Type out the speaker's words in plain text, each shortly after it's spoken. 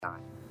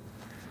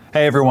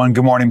Hey everyone,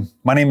 good morning.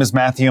 My name is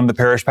Matthew. I'm the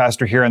parish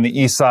pastor here on the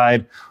east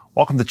side.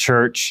 Welcome to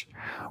church.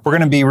 We're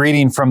going to be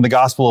reading from the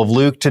Gospel of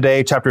Luke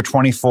today, chapter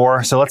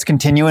 24. So let's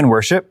continue in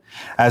worship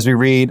as we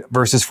read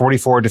verses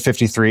 44 to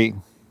 53.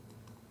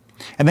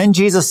 And then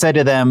Jesus said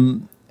to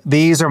them,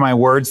 "These are my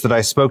words that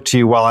I spoke to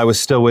you while I was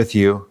still with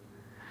you,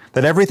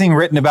 that everything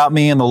written about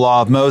me in the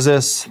law of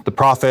Moses, the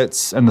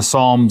prophets, and the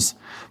Psalms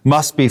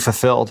must be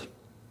fulfilled."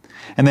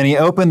 And then he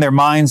opened their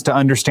minds to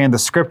understand the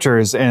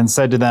scriptures and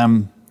said to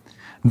them,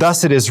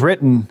 "Thus it is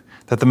written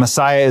that the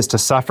Messiah is to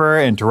suffer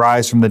and to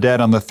rise from the dead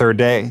on the third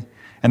day,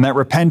 and that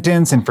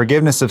repentance and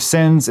forgiveness of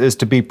sins is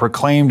to be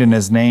proclaimed in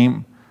his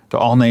name to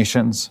all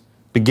nations,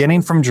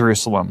 beginning from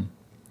Jerusalem.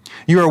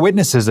 You are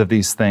witnesses of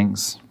these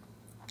things.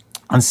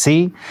 And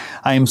see,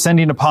 I am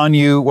sending upon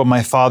you what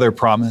my Father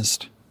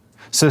promised.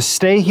 So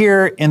stay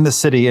here in the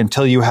city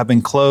until you have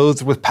been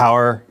clothed with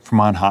power from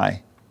on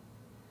high."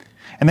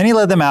 And then he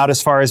led them out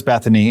as far as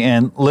Bethany,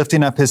 and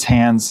lifting up his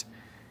hands,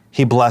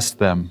 he blessed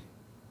them.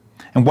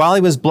 And while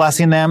he was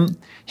blessing them,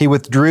 he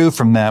withdrew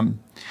from them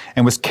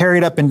and was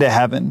carried up into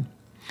heaven.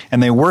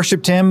 And they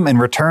worshiped him and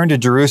returned to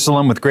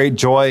Jerusalem with great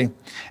joy.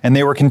 And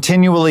they were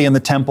continually in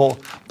the temple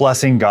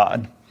blessing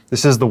God.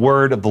 This is the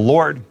word of the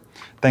Lord.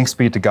 Thanks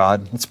be to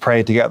God. Let's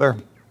pray together.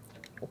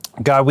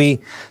 God, we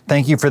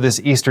thank you for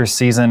this Easter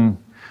season.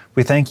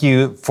 We thank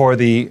you for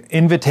the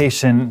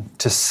invitation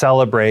to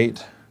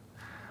celebrate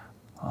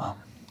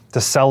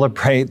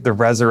the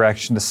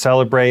resurrection, to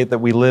celebrate that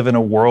we live in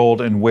a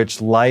world in which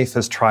life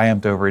has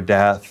triumphed over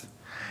death,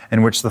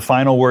 in which the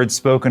final word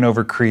spoken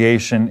over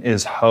creation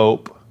is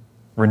hope,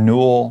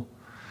 renewal.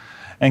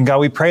 And God,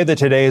 we pray that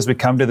today as we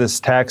come to this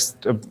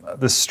text,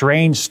 the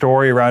strange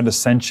story around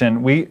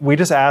ascension, we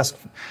just ask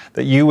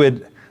that you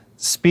would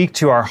speak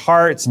to our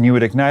hearts and you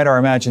would ignite our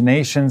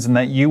imaginations and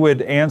that you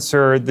would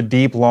answer the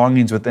deep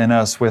longings within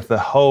us with the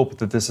hope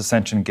that this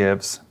ascension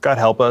gives. God,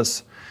 help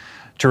us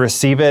to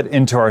receive it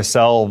into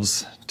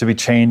ourselves, to be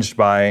changed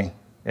by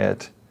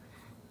it.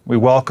 We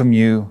welcome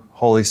you,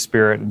 Holy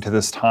Spirit, into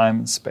this time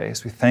and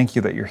space. We thank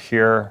you that you're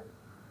here.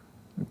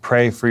 We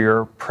pray for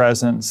your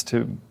presence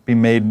to be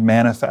made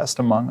manifest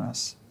among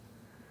us.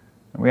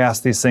 And we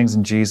ask these things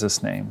in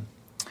Jesus' name.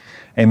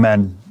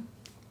 Amen.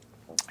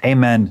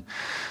 Amen.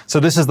 So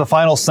this is the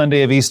final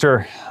Sunday of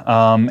Easter.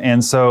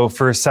 And so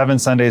for 7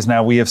 Sundays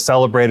now, we have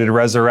celebrated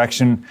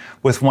resurrection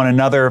with one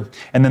another.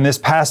 And then this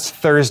past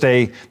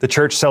Thursday, the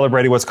church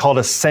celebrated what's called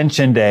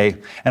Ascension Day.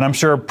 And I'm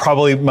sure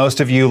probably most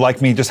of you,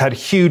 like me, just had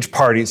huge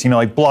parties,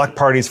 like block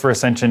parties for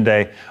Ascension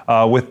Day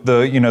with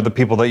the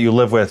people that you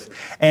live with.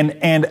 And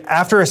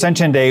after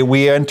Ascension Day,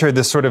 we entered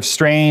this sort of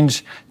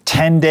strange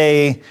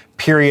 10-day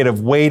period of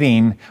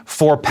waiting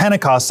for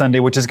Pentecost Sunday,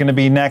 which is going to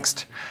be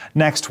next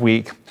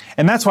week.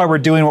 And that's why we're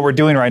doing what we're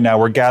doing right now.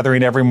 We're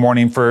gathering every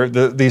morning for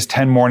these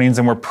 10 mornings,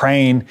 and we're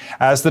praying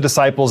as the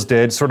disciples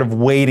did, sort of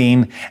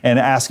waiting and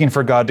asking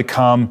for God to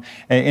come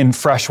in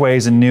fresh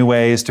ways and new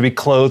ways, to be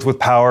clothed with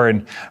power.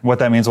 And what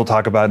that means we'll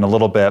talk about in a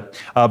little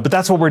bit. But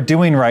that's what we're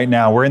doing right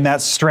now. We're in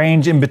that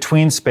strange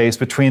in-between space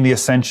between the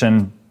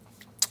Ascension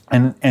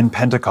and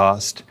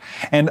Pentecost.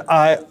 And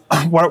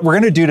what we're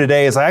going to do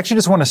today is I actually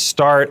just want to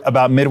start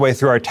about midway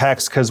through our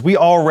text, because we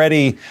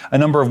already a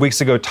number of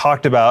weeks ago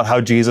talked about how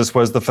Jesus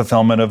was the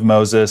fulfillment of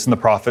Moses and the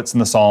prophets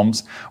and the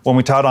Psalms. When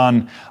we taught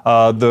on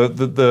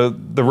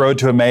the Road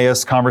to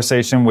Emmaus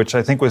conversation, which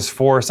I think was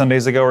 4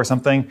 Sundays ago or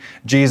something,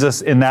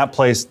 Jesus in that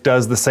place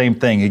does the same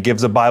thing. He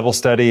gives a Bible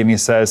study and he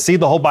says, "See,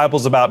 the whole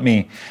Bible's about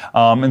me."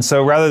 And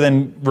so rather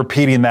than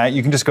repeating that,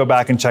 you can just go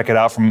back and check it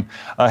out from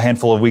a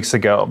handful of weeks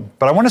ago.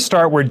 But I want to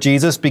start where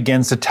Jesus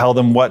begins to tell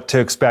them what to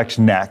expect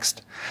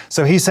next.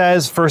 So he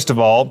says, first of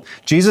all,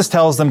 Jesus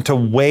tells them to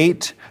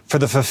wait for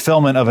the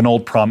fulfillment of an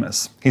old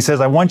promise. He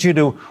says, "I want you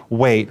to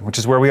wait," which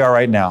is where we are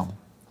right now.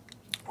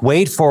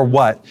 Wait for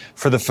what?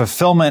 For the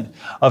fulfillment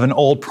of an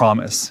old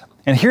promise.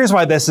 And here's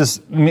why this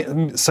is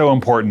so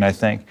important, I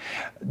think.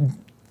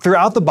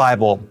 Throughout the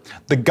Bible,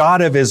 the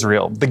God of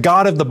Israel, the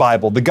God of the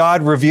Bible, the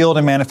God revealed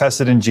and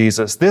manifested in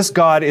Jesus, this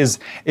God is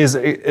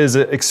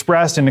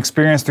expressed and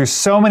experienced through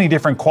so many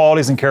different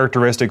qualities and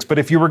characteristics. But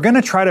if you were going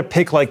to try to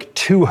pick like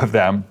 2 of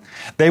them,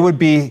 they would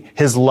be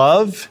his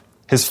love,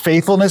 his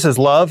faithfulness, his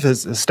love,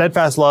 his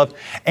steadfast love,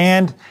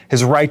 and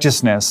his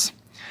righteousness.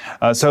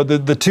 So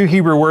the 2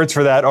 Hebrew words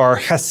for that are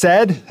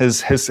chesed,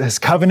 his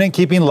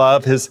covenant-keeping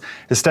love, his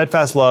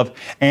steadfast love,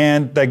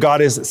 and that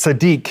God is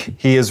tzaddik.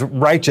 He is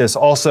righteous,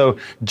 also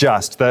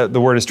just. The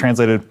word is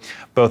translated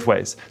both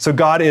ways. So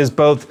God is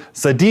both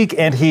tzaddik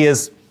and he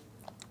is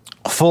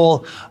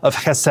full of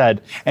chesed.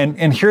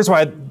 And here's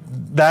why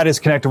that is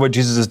connected to what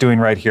Jesus is doing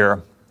right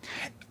here.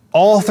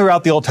 All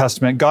throughout the Old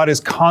Testament, God is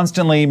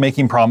constantly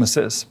making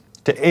promises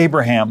to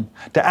Abraham,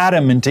 to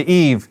Adam and to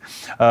Eve,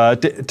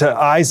 to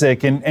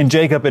Isaac and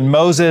Jacob and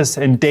Moses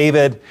and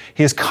David.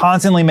 He is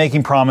constantly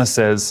making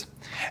promises.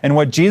 And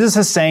what Jesus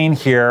is saying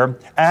here,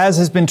 as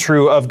has been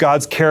true of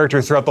God's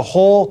character throughout the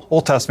whole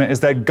Old Testament, is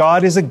that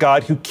God is a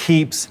God who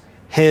keeps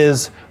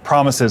his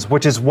promises,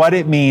 which is what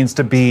it means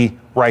to be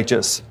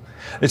righteous.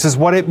 This is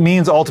what it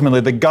means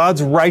ultimately, that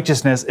God's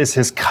righteousness is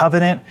his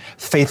covenant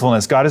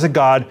faithfulness. God is a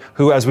God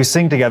who, as we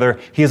sing together,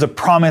 he is a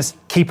promise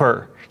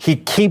keeper. He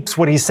keeps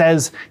what he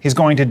says he's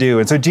going to do.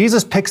 And so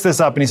Jesus picks this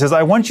up and he says,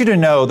 I want you to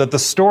know that the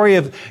story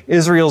of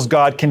Israel's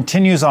God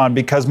continues on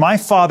because my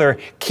Father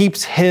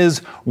keeps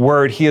his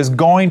word. He is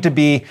going to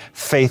be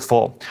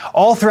faithful.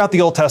 All throughout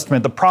the Old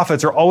Testament, the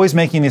prophets are always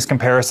making these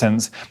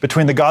comparisons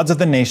between the gods of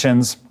the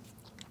nations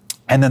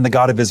and then the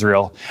God of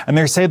Israel. And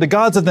they say the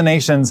gods of the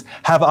nations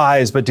have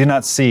eyes but do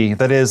not see.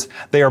 That is,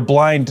 they are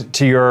blind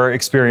to your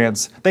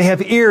experience. They have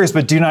ears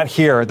but do not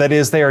hear. That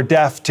is, they are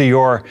deaf to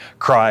your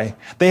cry.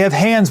 They have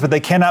hands but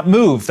they cannot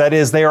move. That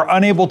is, they are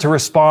unable to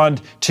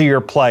respond to your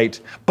plight.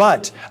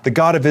 But the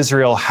God of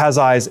Israel has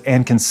eyes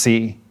and can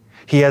see.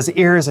 He has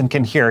ears and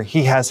can hear.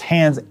 He has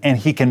hands and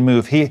he can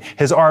move.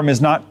 His arm is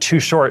not too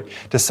short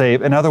to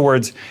save. In other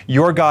words,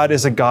 your God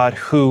is a God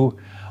who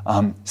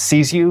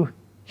sees you,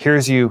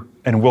 hears you,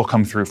 and will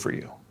come through for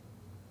you.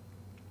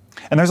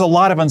 And there's a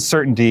lot of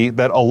uncertainty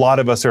that a lot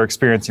of us are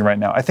experiencing right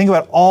now. I think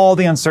about all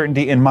the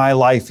uncertainty in my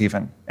life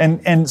even,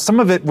 and some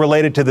of it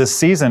related to this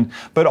season,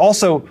 but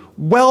also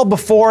well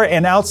before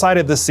and outside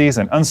of this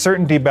season.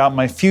 Uncertainty about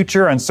my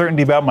future,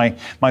 uncertainty about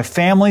my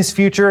family's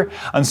future,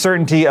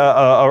 uncertainty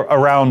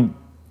around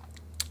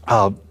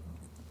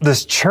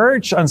this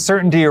church,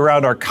 uncertainty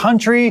around our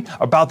country,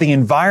 about the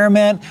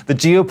environment, the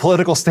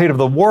geopolitical state of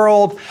the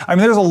world. I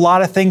mean, there's a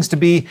lot of things to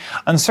be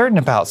uncertain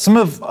about. Some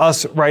of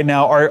us right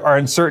now are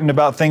uncertain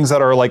about things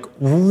that are like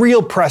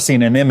real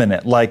pressing and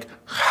imminent, like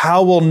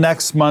how will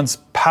next month's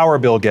power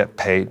bill get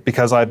paid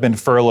because I've been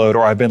furloughed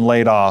or I've been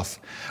laid off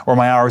or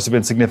my hours have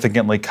been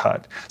significantly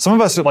cut. Some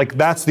of us are like,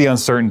 that's the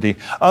uncertainty.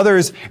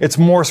 Others, it's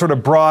more sort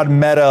of broad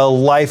meta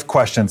life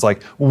questions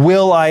like,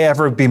 will I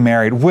ever be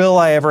married? Will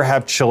I ever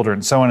have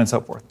children? So on and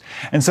so forth.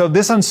 And so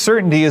this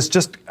uncertainty is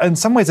just, in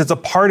some ways, it's a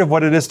part of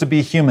what it is to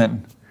be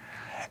human.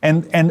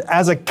 And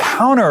as a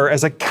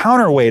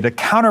counterweight, a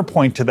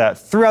counterpoint to that,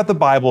 throughout the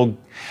Bible,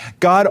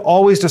 God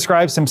always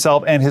describes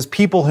himself, and his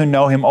people who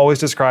know him always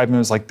describe him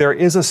as like, there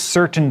is a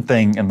certain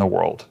thing in the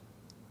world.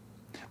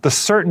 The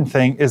certain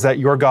thing is that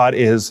your God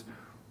is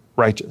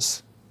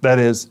righteous. That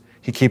is,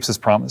 he keeps his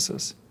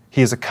promises.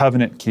 He is a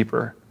covenant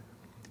keeper.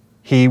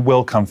 He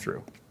will come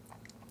through.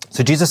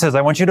 So Jesus says,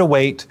 I want you to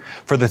wait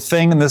for the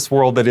thing in this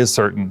world that is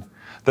certain.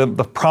 The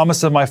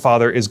promise of my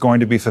Father is going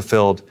to be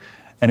fulfilled,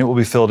 and it will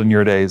be filled in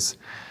your days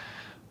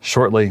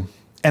shortly.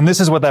 And this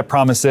is what that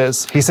promise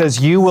is. He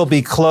says, you will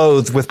be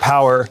clothed with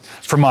power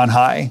from on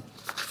high.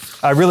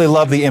 I really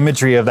love the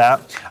imagery of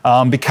that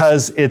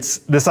because it's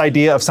this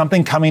idea of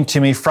something coming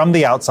to me from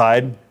the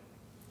outside,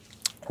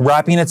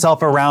 wrapping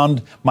itself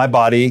around my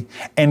body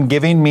and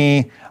giving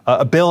me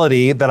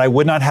ability that I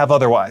would not have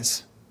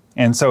otherwise.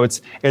 And so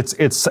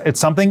it's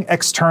something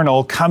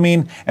external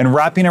coming and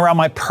wrapping around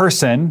my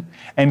person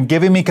and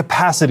giving me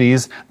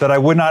capacities that I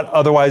would not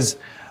otherwise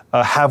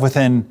have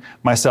within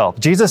myself.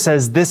 Jesus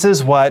says, this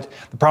is what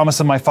the promise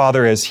of my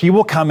Father is. He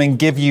will come and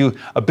give you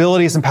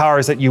abilities and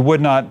powers that you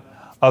would not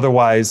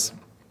otherwise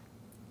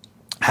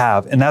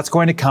have. And that's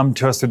going to come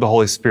to us through the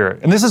Holy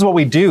Spirit. And this is what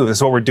we do. This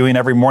is what we're doing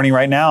every morning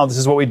right now. This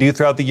is what we do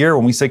throughout the year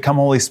when we say, come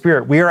Holy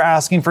Spirit. We are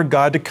asking for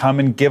God to come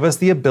and give us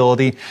the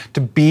ability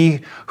to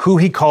be who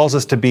he calls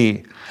us to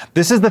be.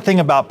 This is the thing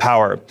about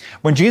power.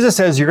 When Jesus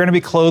says you're going to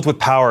be clothed with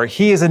power,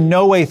 he is in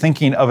no way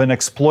thinking of an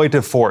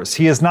exploitive force.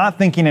 He is not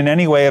thinking in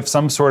any way of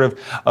some sort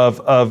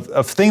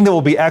of thing that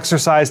will be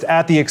exercised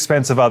at the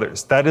expense of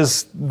others. That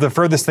is the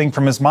furthest thing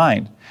from his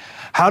mind.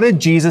 How did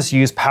Jesus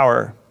use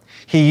power?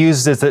 He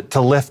uses it to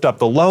lift up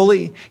the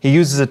lowly. He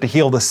uses it to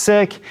heal the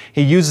sick.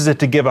 He uses it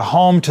to give a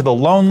home to the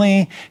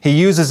lonely. He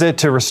uses it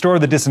to restore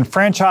the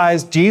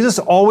disenfranchised. Jesus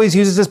always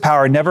uses his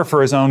power, never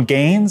for his own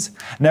gains,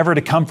 never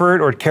to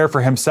comfort or care for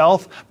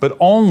himself, but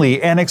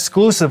only and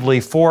exclusively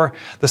for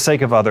the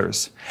sake of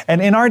others. And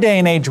in our day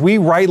and age, we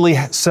rightly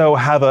so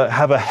have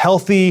a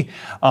healthy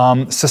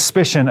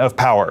suspicion of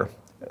power.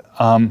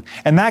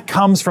 And that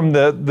comes from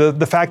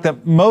the fact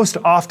that most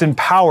often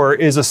power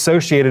is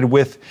associated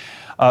with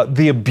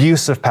the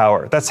abuse of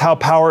power. That's how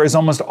power is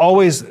almost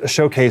always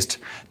showcased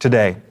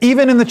today.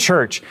 Even in the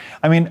church.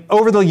 I mean,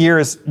 over the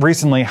years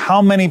recently,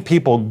 how many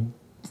people,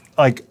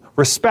 like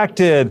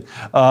respected,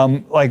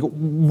 like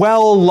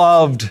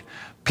well-loved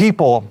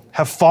people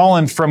have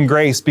fallen from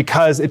grace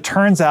because it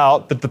turns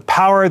out that the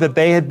power that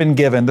they had been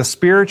given, the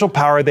spiritual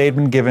power they had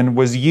been given,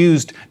 was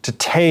used to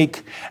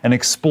take and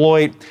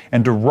exploit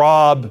and to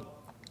rob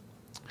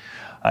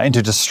and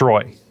to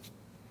destroy.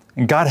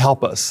 And God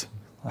help us.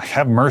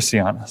 Have mercy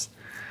on us.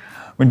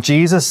 When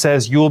Jesus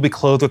says you will be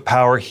clothed with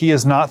power, he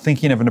is not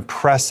thinking of an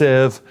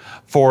oppressive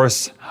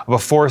force, of a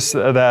force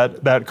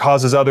that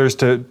causes others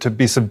to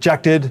be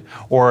subjected,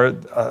 or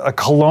a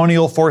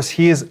colonial force.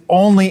 He is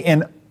only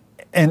in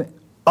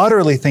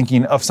utterly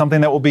thinking of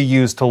something that will be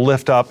used to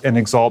lift up and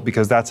exalt,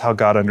 because that's how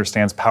God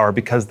understands power,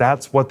 because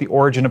that's what the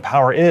origin of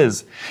power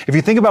is. If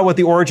you think about what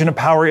the origin of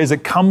power is,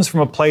 it comes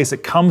from a place,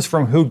 it comes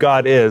from who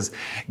God is.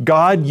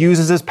 God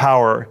uses his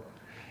power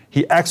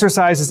He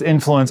exercises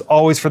influence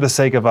always for the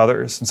sake of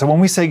others. And so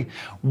when we say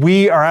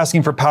we are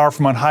asking for power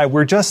from on high,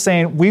 we're just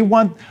saying we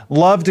want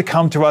love to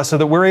come to us so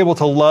that we're able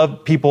to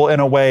love people in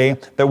a way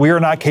that we are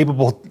not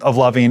capable of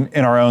loving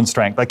in our own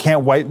strength. I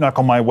can't white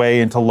knuckle my way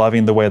into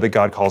loving the way that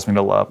God calls me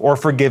to love, or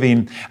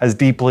forgiving as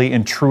deeply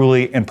and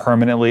truly and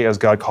permanently as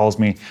God calls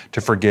me to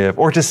forgive,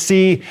 or to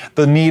see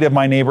the need of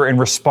my neighbor and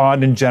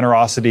respond in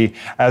generosity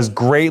as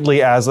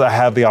greatly as I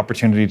have the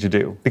opportunity to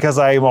do, because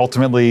I am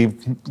ultimately,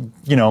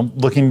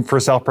 looking for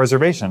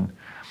self-preservation.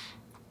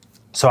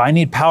 So I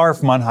need power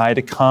from on high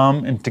to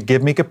come and to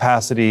give me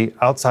capacity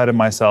outside of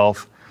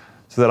myself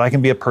so that I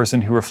can be a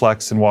person who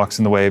reflects and walks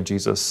in the way of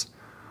Jesus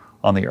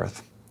on the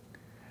earth.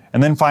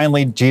 And then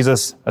finally,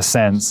 Jesus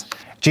ascends.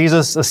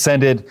 Jesus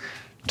ascended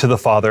to the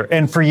Father.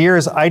 And for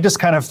years, I just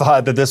kind of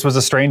thought that this was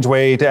a strange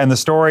way to end the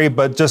story,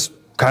 but just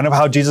kind of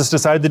how Jesus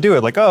decided to do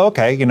it. Like, oh,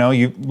 okay,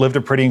 you lived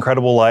a pretty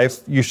incredible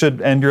life. You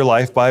should end your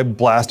life by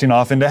blasting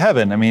off into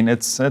heaven. I mean,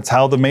 it's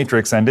how the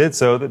Matrix ended.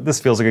 So this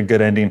feels like a good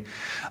ending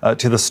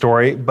to the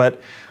story. But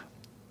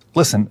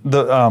listen,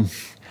 the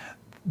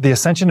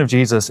ascension of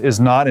Jesus is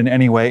not in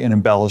any way an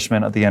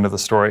embellishment at the end of the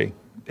story.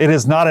 It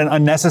is not an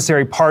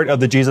unnecessary part of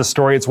the Jesus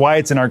story. It's why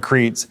it's in our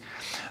creeds.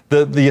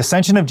 The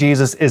ascension of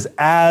Jesus is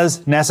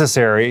as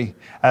necessary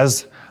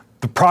as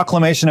the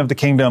proclamation of the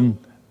kingdom,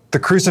 the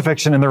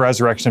crucifixion and the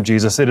resurrection of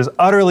Jesus. It is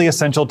utterly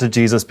essential to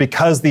Jesus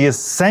because the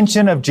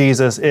ascension of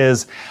Jesus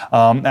is,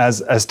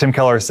 as Tim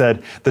Keller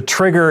said, the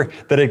trigger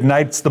that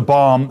ignites the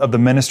bomb of the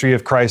ministry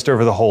of Christ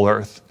over the whole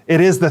earth. It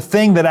is the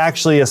thing that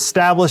actually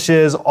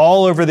establishes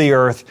all over the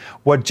earth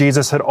what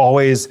Jesus had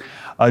always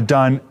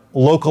done,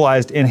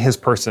 localized in his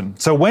person.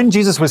 So when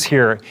Jesus was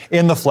here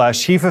in the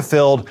flesh, he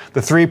fulfilled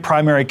the three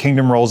primary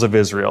kingdom roles of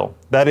Israel.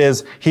 That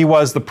is, he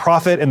was the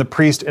prophet and the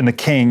priest and the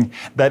king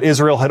that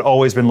Israel had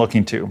always been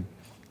looking to.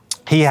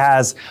 He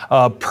has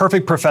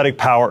perfect prophetic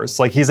powers.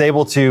 Like he's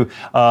able to,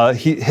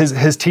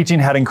 his teaching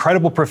had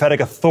incredible prophetic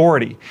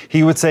authority.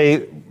 He would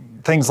say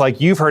things like,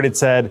 you've heard it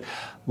said,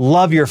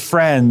 love your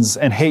friends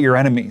and hate your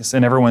enemies.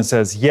 And everyone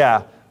says,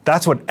 yeah,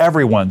 that's what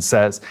everyone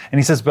says. And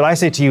he says, but I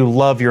say to you,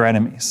 love your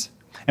enemies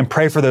and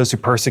pray for those who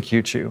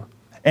persecute you,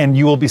 and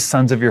you will be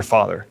sons of your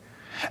Father.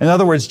 In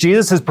other words,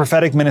 Jesus'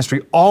 prophetic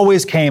ministry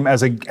always came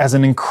as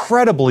an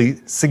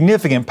incredibly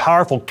significant,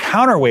 powerful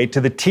counterweight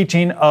to the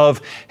teaching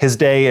of his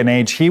day and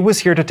age. He was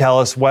here to tell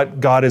us what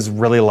God is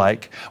really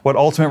like, what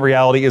ultimate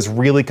reality is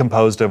really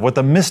composed of, what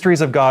the mysteries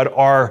of God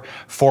are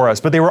for us.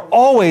 But they were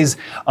always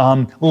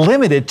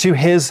limited to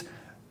his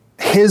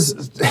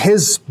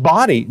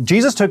body.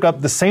 Jesus took up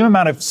the same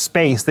amount of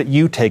space that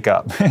you take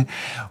up.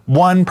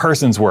 One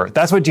person's worth.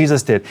 That's what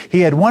Jesus did.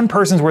 He had one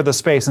person's worth of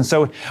space. And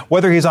so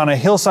whether he's on a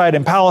hillside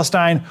in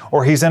Palestine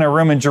or he's in a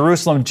room in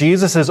Jerusalem,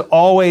 Jesus is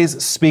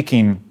always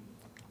speaking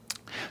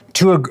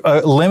to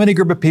a limited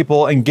group of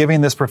people and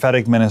giving this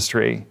prophetic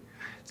ministry.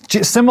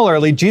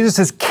 Similarly,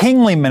 Jesus'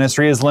 kingly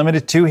ministry is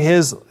limited to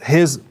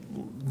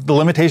the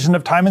limitation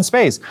of time and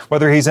space,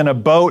 whether he's in a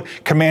boat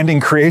commanding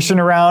creation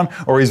around,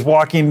 or he's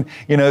walking,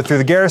 through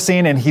the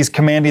Gerasene and he's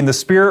commanding the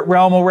spirit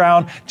realm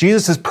around.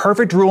 Jesus'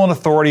 perfect rule and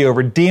authority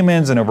over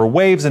demons and over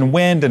waves and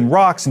wind and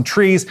rocks and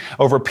trees,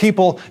 over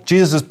people.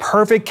 Jesus'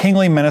 perfect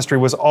kingly ministry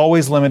was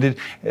always limited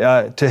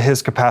to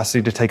his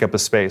capacity to take up a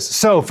space.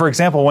 So, for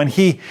example, when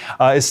he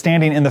is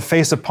standing in the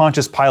face of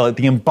Pontius Pilate,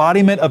 the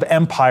embodiment of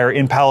empire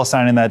in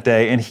Palestine in that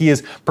day, and he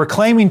is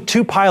proclaiming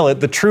to Pilate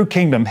the true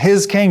kingdom,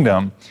 his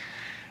kingdom,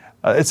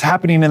 it's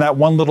happening in that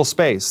one little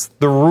space.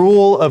 The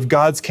rule of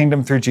God's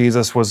kingdom through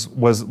Jesus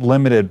was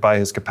limited by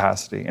his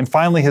capacity. And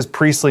finally, his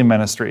priestly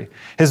ministry,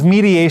 his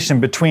mediation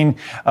between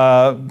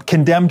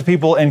condemned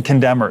people and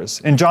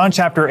condemners. In John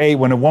chapter 8,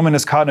 when a woman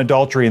is caught in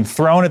adultery and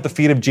thrown at the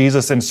feet of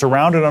Jesus and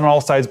surrounded on all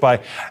sides by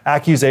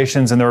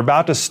accusations, and they're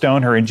about to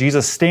stone her, and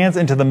Jesus stands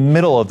into the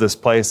middle of this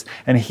place,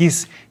 and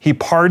he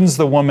pardons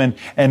the woman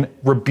and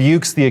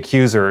rebukes the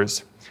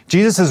accusers.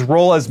 Jesus'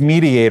 role as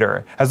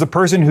mediator, as the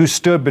person who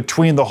stood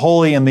between the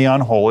holy and the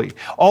unholy,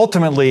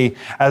 ultimately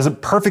as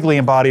perfectly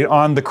embodied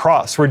on the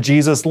cross, where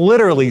Jesus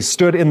literally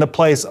stood in the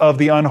place of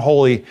the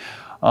unholy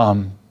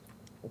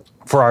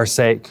for our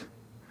sake.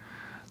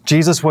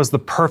 Jesus was the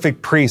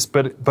perfect priest,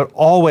 but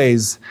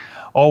always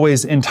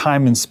in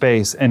time and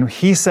space. And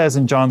he says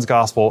in John's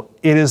gospel,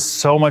 it is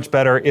so much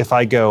better if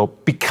I go,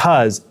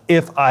 because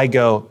if I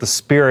go, the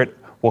Spirit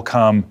will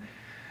come.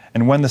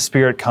 And when the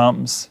Spirit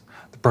comes,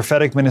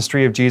 prophetic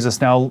ministry of Jesus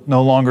now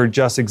no longer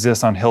just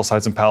exists on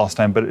hillsides in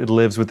Palestine, but it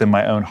lives within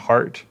my own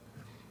heart.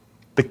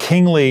 The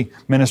kingly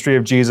ministry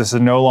of Jesus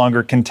is no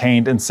longer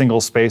contained in single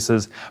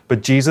spaces,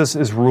 but Jesus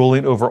is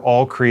ruling over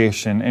all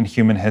creation and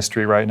human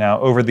history right now,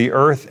 over the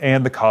earth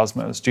and the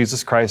cosmos.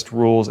 Jesus Christ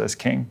rules as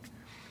king.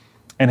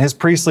 And his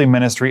priestly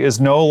ministry is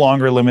no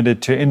longer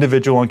limited to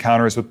individual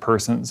encounters with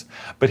persons,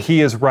 but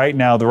he is right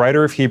now, the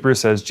writer of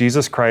Hebrews says,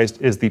 Jesus Christ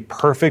is the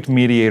perfect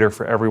mediator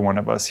for every one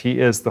of us. He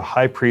is the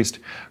high priest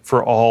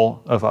for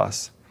all of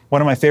us.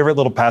 One of my favorite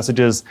little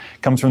passages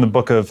comes from the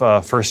book of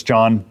 1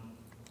 John.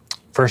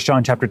 1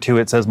 John chapter 2,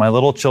 it says, "My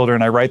little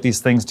children, I write these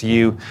things to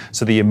you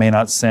so that you may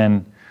not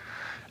sin.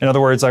 In other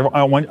words, I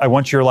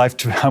want your life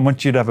to, I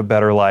want you to have a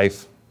better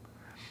life.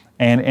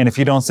 And if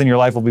you don't sin, your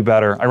life will be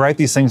better. I write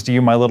these things to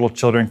you, my little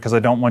children, because I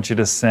don't want you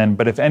to sin.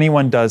 But if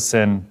anyone does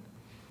sin,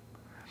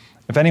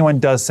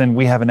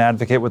 we have an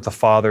advocate with the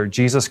Father,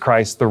 Jesus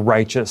Christ, the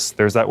righteous.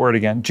 There's that word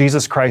again.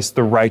 Jesus Christ,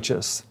 the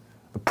righteous,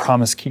 the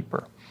promise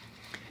keeper.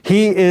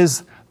 He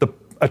is the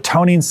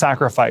atoning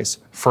sacrifice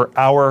for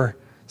our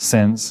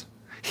sins.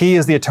 He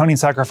is the atoning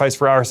sacrifice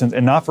for our sins,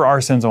 and not for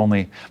our sins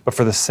only, but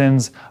for the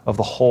sins of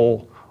the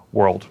whole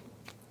world.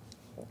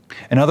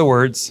 In other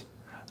words,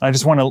 I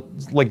just want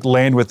to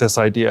land with this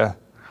idea.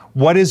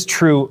 What is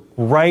true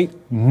right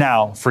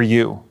now for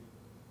you?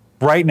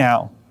 Right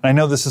now. I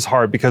know this is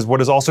hard because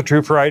what is also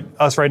true for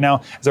us right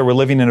now is that we're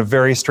living in a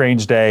very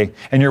strange day,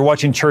 and you're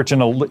watching church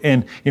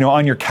on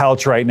your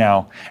couch right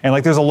now.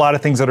 And there's a lot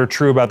of things that are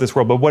true about this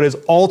world, but what is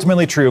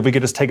ultimately true, if we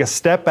could just take a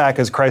step back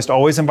as Christ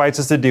always invites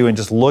us to do and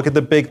just look at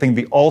the big thing,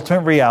 the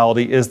ultimate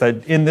reality is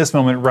that in this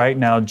moment right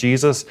now,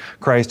 Jesus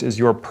Christ is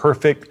your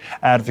perfect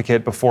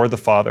advocate before the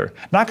Father.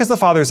 Not because the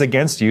Father is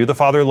against you. The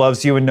Father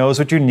loves you and knows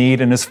what you need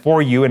and is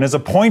for you and has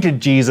appointed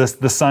Jesus,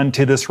 the Son,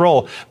 to this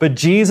role. But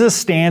Jesus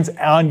stands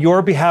on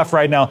your behalf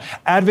right now,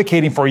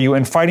 advocating for you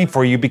and fighting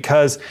for you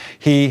because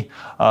he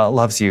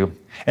loves you.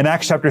 In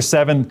Acts chapter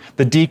 7,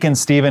 the deacon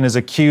Stephen is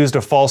accused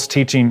of false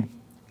teaching.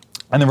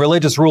 And the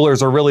religious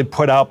rulers are really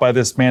put out by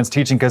this man's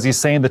teaching because he's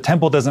saying the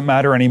temple doesn't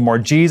matter anymore.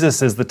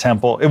 Jesus is the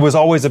temple. It was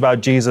always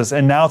about Jesus.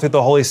 And now through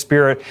the Holy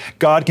Spirit,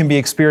 God can be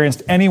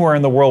experienced anywhere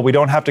in the world. We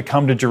don't have to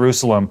come to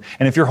Jerusalem.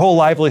 And if your whole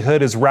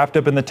livelihood is wrapped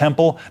up in the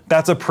temple,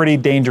 that's a pretty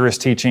dangerous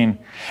teaching.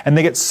 And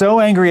they get so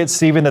angry at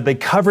Stephen that they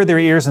cover their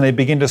ears and they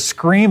begin to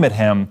scream at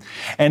him.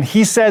 And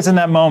he says in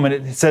that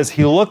moment, it says,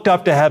 he looked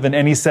up to heaven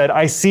and he said,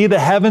 I see the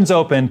heavens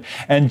open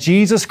and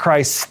Jesus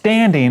Christ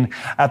standing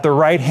at the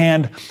right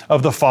hand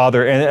of the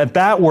Father. And at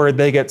that word,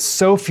 they get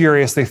so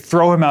furious, they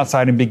throw him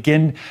outside and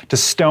begin to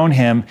stone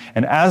him.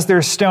 And as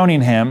they're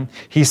stoning him,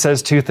 he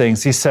says two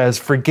things. He says,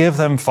 forgive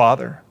them,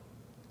 Father.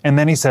 And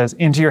then he says,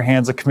 into your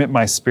hands I commit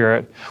my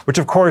spirit, which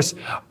of course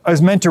is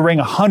meant to ring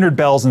 100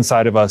 bells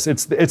inside of us.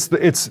 It's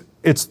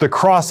the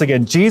cross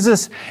again.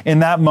 Jesus in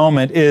that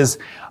moment is,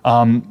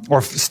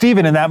 or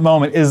Stephen in that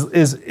moment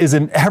is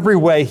in every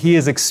way, he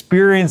is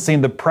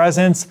experiencing the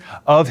presence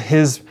of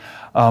his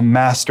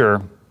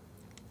master.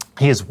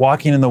 He is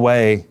walking in the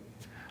way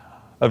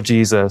of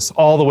Jesus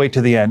all the way to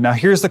the end. Now,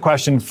 here's the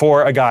question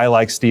for a guy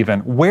like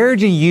Stephen. Where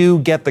do you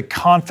get the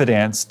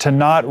confidence to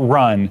not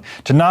run,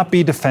 to not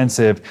be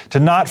defensive, to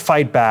not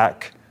fight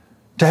back,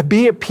 to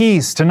be at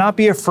peace, to not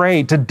be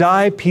afraid, to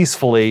die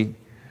peacefully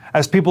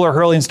as people are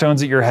hurling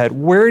stones at your head?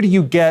 Where do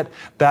you get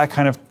that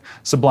kind of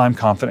sublime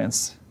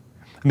confidence?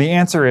 And the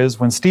answer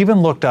is when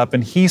Stephen looked up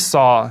and he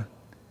saw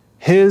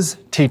his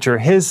teacher,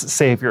 his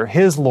Savior,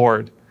 his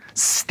Lord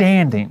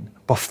standing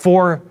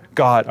before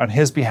God on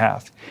his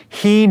behalf,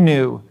 he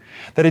knew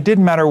that it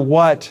didn't matter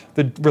what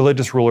the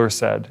religious rulers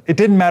said. It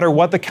didn't matter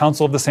what the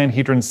council of the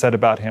Sanhedrin said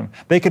about him.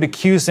 They could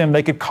accuse him.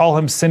 They could call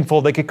him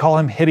sinful. They could call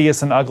him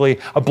hideous and ugly,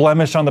 a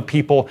blemish on the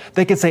people.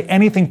 They could say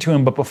anything to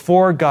him. But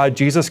before God,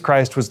 Jesus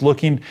Christ was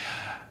looking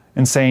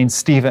and saying,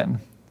 Stephen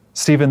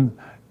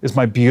is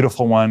my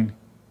beautiful one.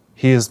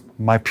 He is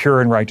my pure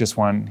and righteous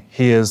one.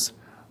 He is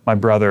my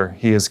brother.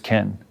 He is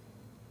kin.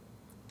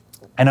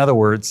 In other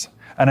words,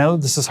 I know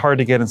this is hard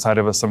to get inside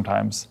of us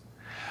sometimes,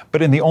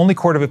 but in the only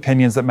court of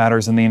opinions that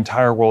matters in the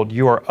entire world,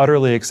 you are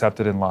utterly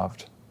accepted and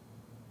loved.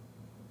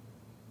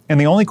 In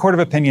the only court of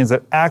opinions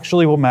that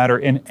actually will matter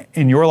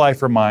in your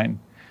life or mine,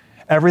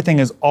 everything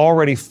is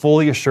already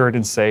fully assured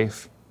and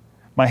safe.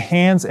 My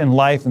hands and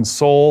life and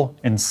soul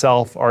and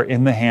self are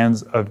in the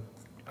hands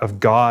of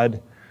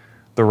God,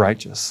 the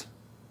righteous.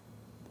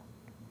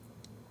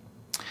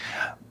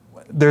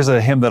 There's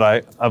a hymn that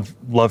I've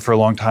loved for a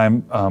long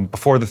time,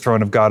 Before the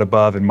Throne of God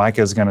Above, and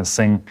Micah is going to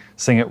sing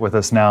it with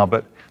us now.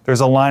 But there's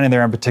a line in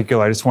there in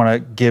particular I just want to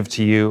give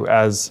to you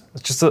as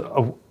just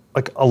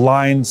a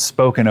line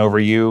spoken over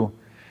you.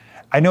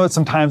 I know that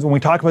sometimes when we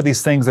talk about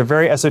these things, they're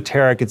very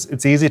esoteric.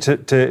 It's easy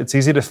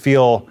to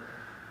feel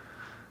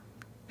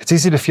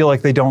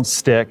like they don't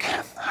stick.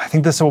 I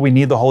think this is what we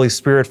need the Holy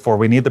Spirit for.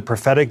 We need the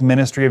prophetic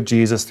ministry of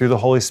Jesus through the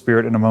Holy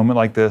Spirit in a moment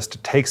like this to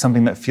take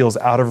something that feels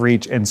out of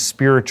reach and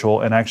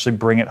spiritual and actually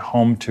bring it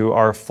home to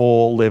our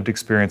full lived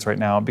experience right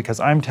now. Because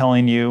I'm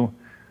telling you,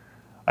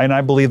 and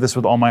I believe this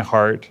with all my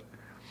heart,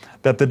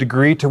 that the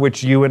degree to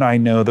which you and I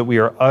know that we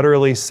are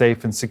utterly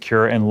safe and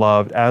secure and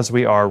loved as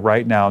we are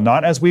right now,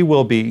 not as we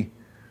will be,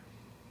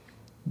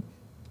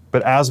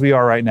 but as we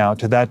are right now,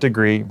 to that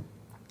degree,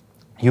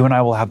 you and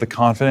I will have the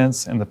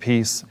confidence and the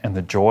peace and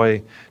the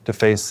joy to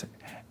face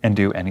and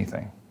do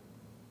anything.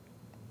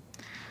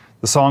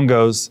 The song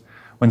goes,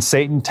 when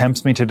Satan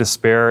tempts me to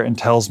despair and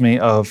tells me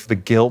of the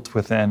guilt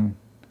within,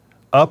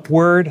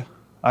 upward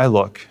I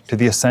look to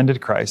the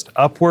ascended Christ.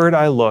 Upward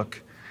I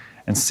look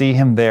and see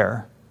him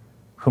there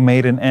who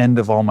made an end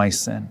of all my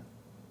sin.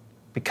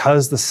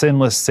 Because the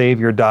sinless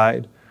Savior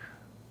died,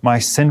 my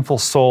sinful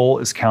soul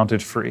is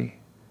counted free.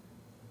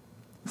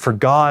 For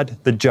God,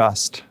 the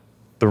just,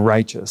 the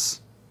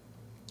righteous,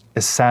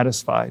 is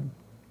satisfied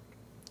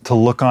to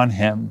look on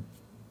him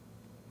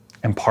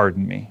and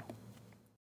pardon me.